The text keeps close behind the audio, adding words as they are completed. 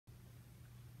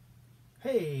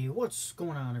Hey, what's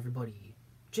going on, everybody?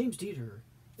 James Dieter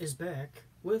is back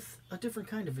with a different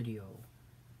kind of video.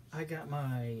 I got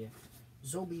my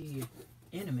Zobie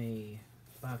Anime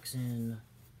Box in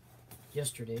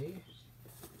yesterday,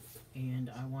 and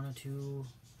I wanted to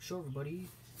show everybody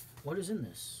what is in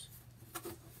this.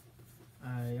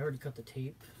 I already cut the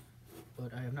tape,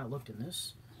 but I have not looked in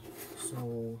this,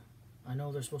 so I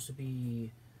know there's supposed to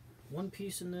be One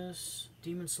Piece in this,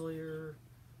 Demon Slayer,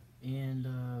 and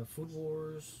Food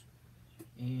Wars,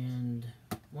 and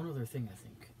one other thing, I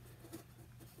think.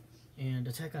 And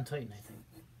Attack on Titan, I think.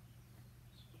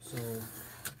 So,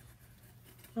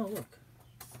 oh look.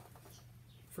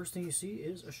 First thing you see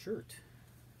is a shirt.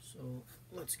 So,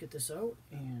 let's get this out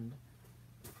and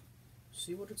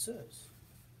see what it says.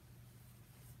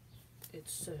 It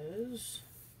says,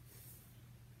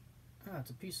 it's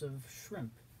a piece of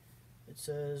shrimp. It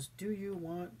says, do you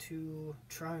want to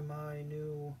try my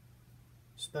new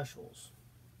specials?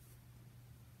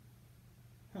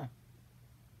 Huh.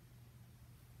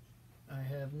 I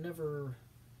have never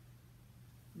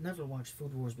watched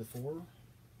Food Wars before,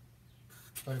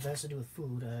 but if it has to do with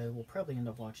food, I will probably end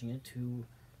up watching it to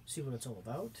see what it's all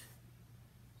about.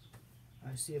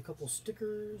 I see a couple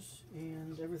stickers,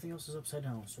 and everything else is upside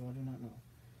down, so I do not know.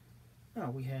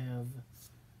 Now we have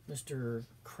Mr.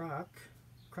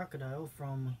 Crocodile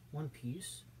from One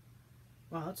Piece.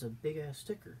 Wow, that's a big ass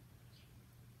sticker.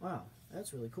 Wow,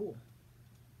 that's really cool.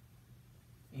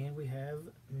 And we have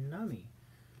Nami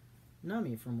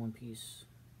from One Piece.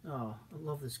 Oh, I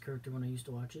love this character when I used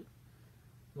to watch it.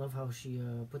 Love how she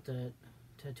put that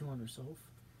tattoo on herself.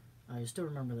 I still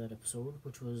remember that episode,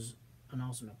 which was an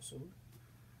awesome episode.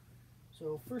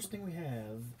 So first thing we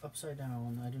have, upside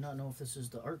down, I do not know if this is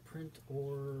the art print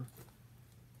or...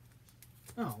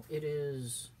 Oh, it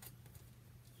is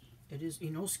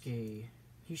Inosuke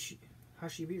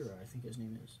Hashibira, I think his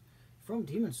name is, from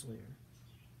Demon Slayer.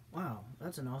 Wow,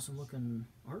 that's an awesome looking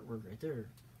artwork right there.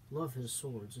 Love his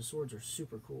swords. His swords are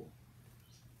super cool.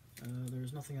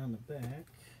 There's nothing on the back.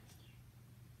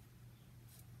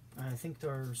 I think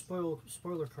our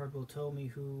spoiler card will tell me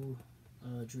who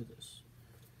drew this.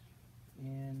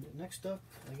 And next up,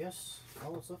 I guess,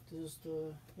 all that's left is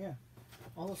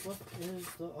all that's left is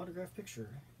the autograph picture.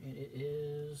 And it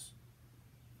is...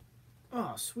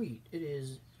 Oh, sweet. It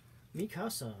is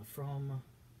Mikasa from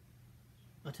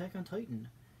Attack on Titan.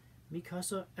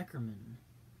 Mikasa Eckerman.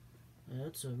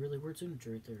 That's a really weird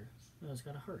signature right there. Oh, it's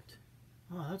got a heart.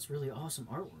 Oh, that's really awesome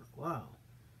artwork. Wow.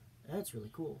 That's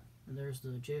really cool. And there's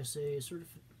the JSA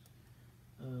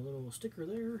little sticker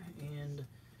there, and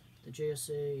the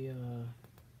JSA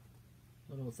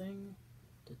little thing,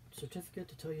 the certificate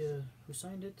to tell you who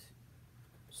signed it.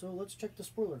 So let's check the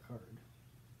spoiler card.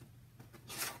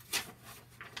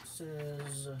 It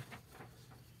says,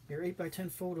 your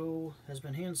 8x10 photo has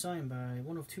been hand signed by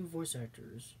one of two voice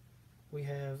actors. We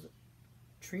have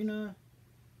Trina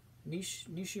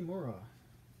Nishimura,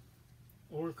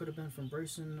 or it could have been from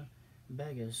Bryson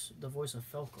Baggis, the voice of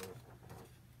Falco.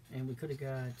 And we could have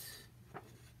got...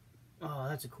 Oh,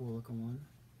 that's a cool looking one.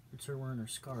 It's her wearing her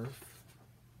scarf.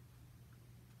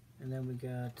 And then we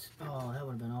got... Oh, that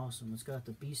would have been awesome. It's got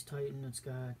the Beast Titan. It's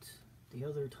got the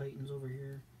other Titans over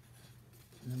here.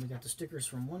 And then we got the stickers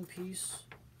from One Piece.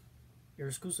 Your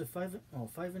exclusive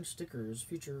 5-inch stickers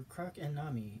feature Croc and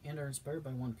Nami and are inspired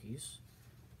by One Piece.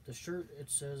 The shirt, it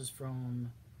says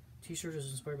from... T-shirt is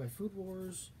inspired by Food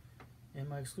Wars. And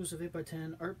my exclusive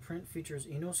 8x10 art print features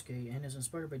Inosuke and is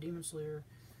inspired by Demon Slayer.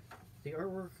 The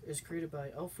artwork is created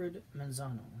by Alfred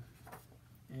Manzano.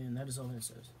 And that is all that it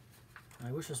says.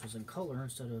 I wish this was in color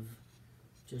instead of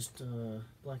just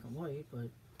black and white, but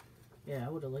yeah, I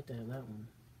would have liked to have that one.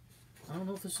 I don't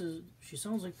know if this is... She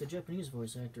sounds like the Japanese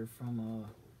voice actor from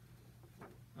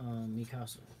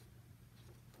Mikasa.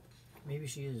 Maybe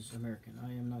she is American.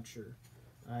 I am not sure.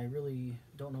 I really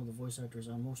don't know the voice actors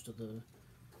on most of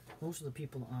the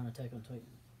people on Attack on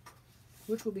Titan,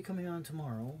 which will be coming on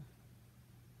tomorrow,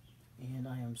 and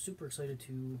I am super excited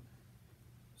to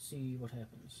see what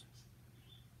happens.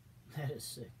 That is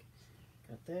sick.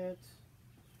 Got that.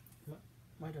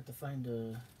 Might have to find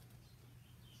a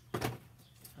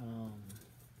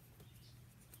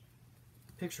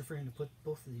picture frame to put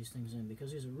both of these things in,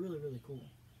 because these are really, really cool.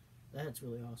 That's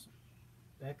really awesome.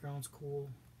 Background's cool.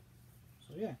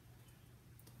 So yeah,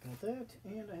 got that,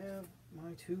 and I have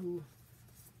my two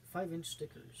 5-inch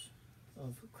stickers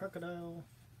of Crocodile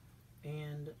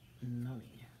and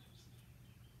Nami.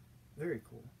 Very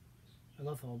cool. I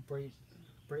love how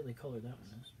brightly colored that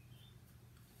one is.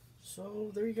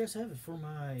 So there you guys have it for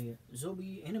my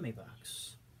Zobie Anime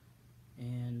Box.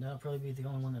 And that'll probably be the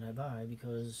only one that I buy,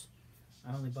 because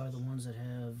I only buy the ones that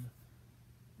have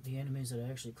the animes that I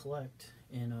actually collect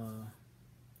in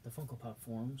the Funko Pop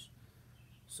forms.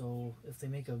 So if they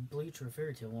make a Bleach or a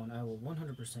Fairy Tail one, I will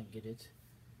 100% get it.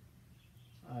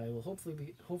 I will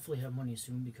hopefully have money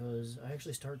soon because I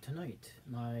actually start tonight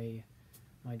my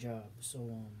job.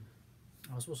 So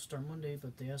I was supposed to start Monday,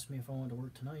 but they asked me if I wanted to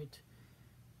work tonight,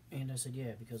 and I said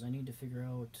yeah because I need to figure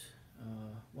out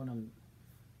what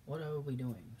I will be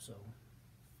doing. So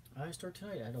I start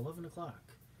tonight at 11 o'clock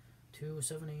to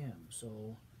 7 a.m.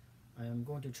 So I am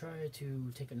going to try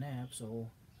to take a nap so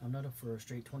I'm not up for a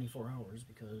straight 24 hours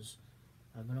because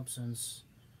I've been up since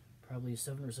probably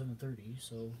 7 or 7:30.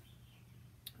 So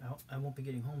I won't be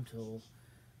getting home till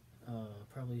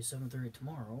probably 7:30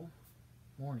 tomorrow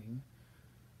morning.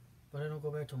 But I don't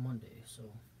go back till Monday. So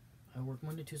I work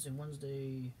Monday, Tuesday,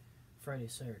 Wednesday, Friday,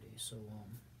 Saturday. So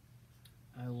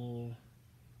I will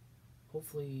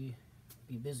hopefully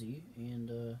be busy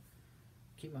and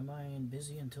keep my mind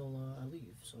busy until I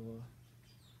leave. So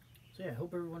yeah, I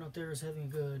hope everyone out there is having a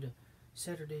good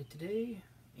Saturday today,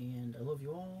 and I love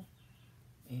you all.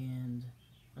 And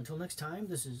until next time,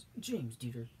 this is James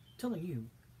Dieter telling you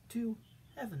to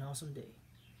have an awesome day.